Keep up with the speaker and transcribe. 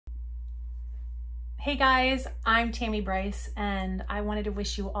Hey guys, I'm Tammy Brice and I wanted to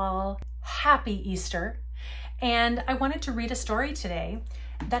wish you all happy Easter. And I wanted to read a story today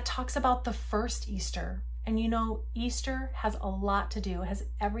that talks about the first Easter. And you know, Easter has a lot to do, has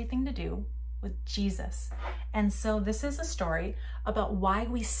everything to do with Jesus. And so this is a story about why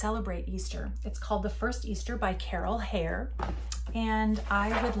we celebrate Easter. It's called The First Easter by Carol Hare, and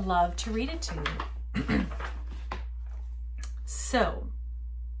I would love to read it to you. So,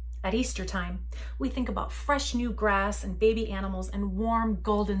 at Easter time, we think about fresh new grass and baby animals and warm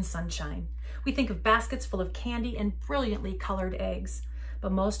golden sunshine. We think of baskets full of candy and brilliantly colored eggs.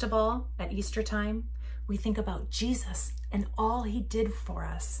 But most of all, at Easter time, we think about Jesus and all he did for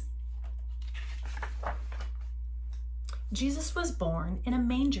us. Jesus was born in a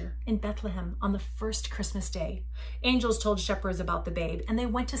manger in Bethlehem on the first Christmas day. Angels told shepherds about the babe, and they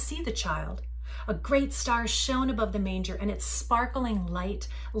went to see the child. A great star shone above the manger, and its sparkling light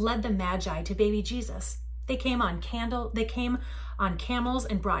led the Magi to baby Jesus. They came on camels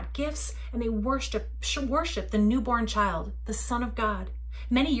and brought gifts, and they worshiped the newborn child, the Son of God.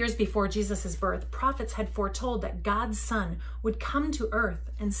 Many years before Jesus' birth, prophets had foretold that God's Son would come to earth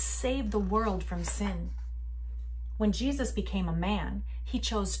and save the world from sin. When Jesus became a man, he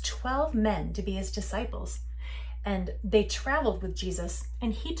chose 12 men to be his disciples, and they traveled with Jesus,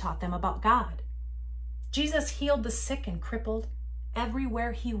 and he taught them about God. Jesus healed the sick and crippled.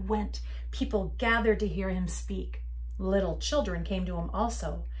 Everywhere he went, people gathered to hear him speak. Little children came to him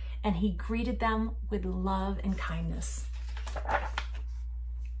also, and he greeted them with love and kindness.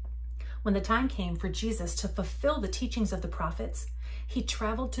 When the time came for Jesus to fulfill the teachings of the prophets, he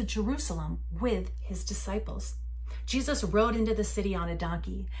traveled to Jerusalem with his disciples. Jesus rode into the city on a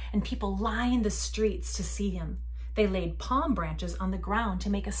donkey, and people lined the streets to see him. They laid palm branches on the ground to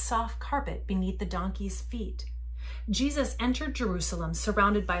make a soft carpet beneath the donkey's feet. Jesus entered Jerusalem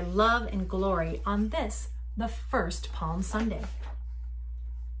surrounded by love and glory on this, the first Palm Sunday.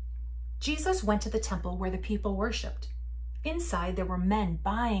 Jesus went to the temple where the people worshiped. Inside, there were men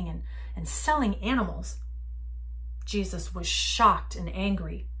buying and selling animals. Jesus was shocked and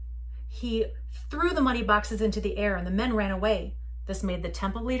angry. He threw the money boxes into the air and the men ran away. This made the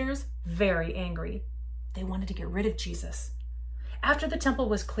temple leaders very angry. They wanted to get rid of Jesus. After the temple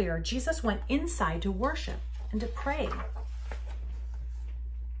was clear, Jesus went inside to worship and to pray.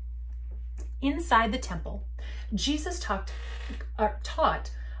 Inside the temple, Jesus taught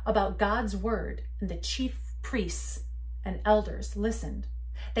about God's word, and the chief priests and elders listened.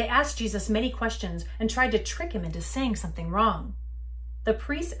 They asked Jesus many questions and tried to trick him into saying something wrong. The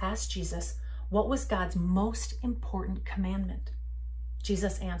priests asked Jesus, what was God's most important commandment?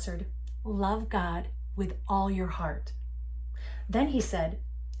 Jesus answered, love God with all your heart. Then he said,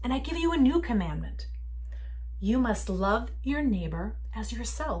 and I give you a new commandment. You must love your neighbor as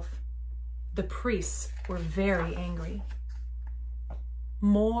yourself. The priests were very angry.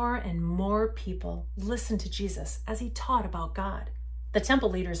 More and more people listened to Jesus as he taught about God. The temple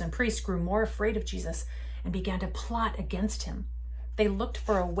leaders and priests grew more afraid of Jesus and began to plot against him. They looked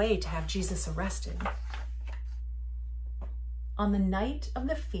for a way to have Jesus arrested. On the night of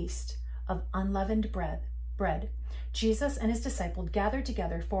the feast of unleavened bread, Jesus and his disciples gathered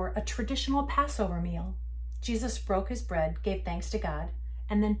together for a traditional Passover meal. Jesus broke his bread, gave thanks to God,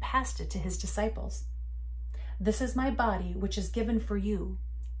 and then passed it to his disciples. This is my body, which is given for you.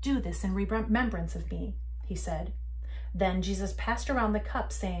 Do this in remembrance of me, he said. Then Jesus passed around the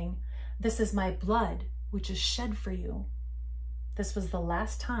cup, saying, this is my blood, which is shed for you. This was the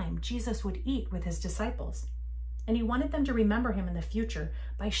last time Jesus would eat with his disciples, and he wanted them to remember him in the future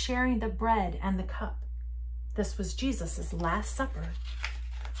by sharing the bread and the cup. This was Jesus' Last Supper.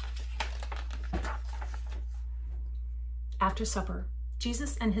 After supper,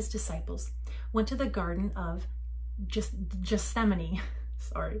 Jesus and his disciples went to the Garden of Gethsemane.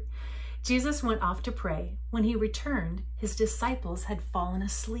 Jesus went off to pray. When he returned, his disciples had fallen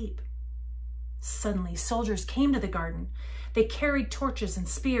asleep. Suddenly, soldiers came to the garden. They carried torches and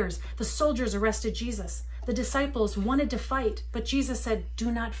spears. The soldiers arrested Jesus. The disciples wanted to fight, but Jesus said,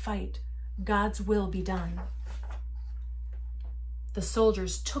 do not fight. God's will be done. The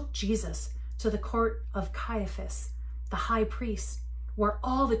soldiers took Jesus to the court of Caiaphas, the high priest, where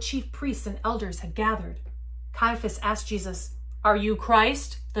all the chief priests and elders had gathered. Caiaphas asked Jesus, are you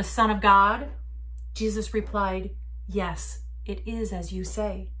Christ, the Son of God? Jesus replied, yes, it is as you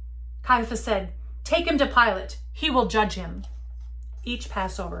say. Caiaphas said, take him to Pilate. He will judge him. Each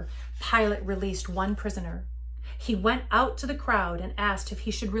Passover, Pilate released one prisoner. He went out to the crowd and asked if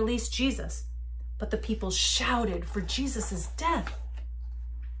he should release Jesus, but the people shouted for Jesus' death.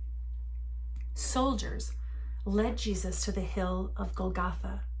 Soldiers led Jesus to the hill of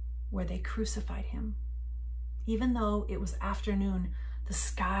Golgotha, where they crucified him. Even though it was afternoon, the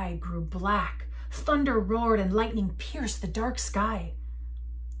sky grew black. Thunder roared and lightning pierced the dark sky.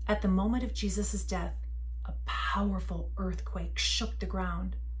 At the moment of Jesus' death, a powerful earthquake shook the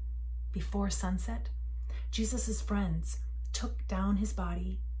ground. Before sunset, Jesus' friends took down his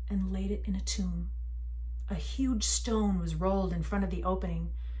body and laid it in a tomb. A huge stone was rolled in front of the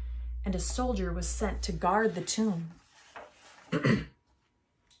opening, and a soldier was sent to guard the tomb.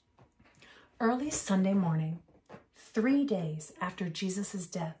 Early Sunday morning, 3 days after Jesus'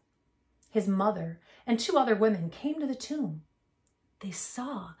 death, his mother and 2 other women came to the tomb. They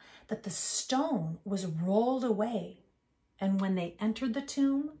saw that the stone was rolled away, and when they entered the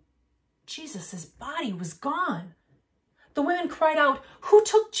tomb, Jesus' body was gone. The women cried out, "Who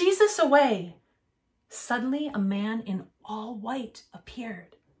took Jesus away?" Suddenly, a man in all white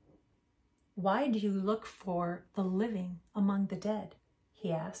appeared. "Why do you look for the living among the dead?"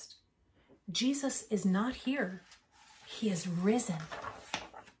 he asked. "Jesus is not here. He is risen."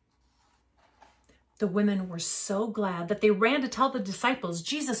 The women were so glad that they ran to tell the disciples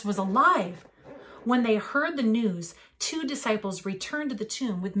Jesus was alive. When they heard the news, 2 disciples returned to the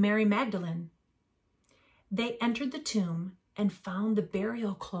tomb with Mary Magdalene. They entered the tomb and found the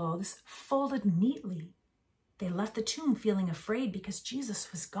burial clothes folded neatly. They left the tomb feeling afraid because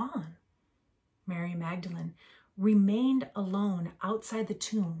Jesus was gone. Mary Magdalene remained alone outside the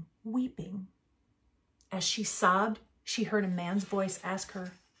tomb, weeping. As she sobbed, she heard a man's voice ask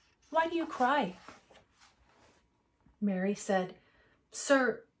her, "Why do you cry?" Mary said,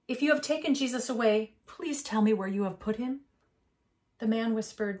 "Sir, if you have taken Jesus away, please tell me where you have put him." The man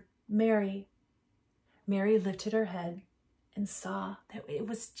whispered, "Mary." Mary lifted her head and saw that it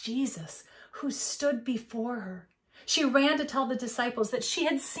was Jesus who stood before her. She ran to tell the disciples that she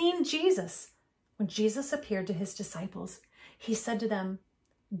had seen Jesus. When Jesus appeared to his disciples, he said to them,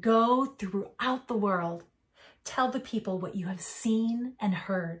 "Go throughout the world, tell the people what you have seen and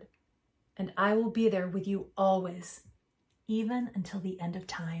heard, and I will be there with you always, even until the end of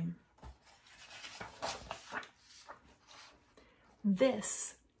time."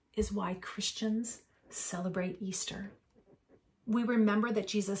 This is why Christians celebrate Easter. We remember that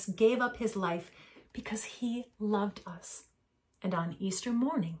Jesus gave up his life because he loved us. And on Easter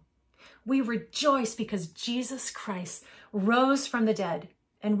morning, we rejoice because Jesus Christ rose from the dead.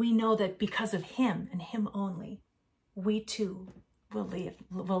 And we know that because of him and him only, we too will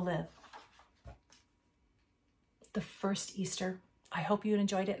live. The first Easter. I hope you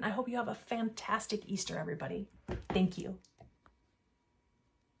enjoyed it, and I hope you have a fantastic Easter, everybody. Thank you.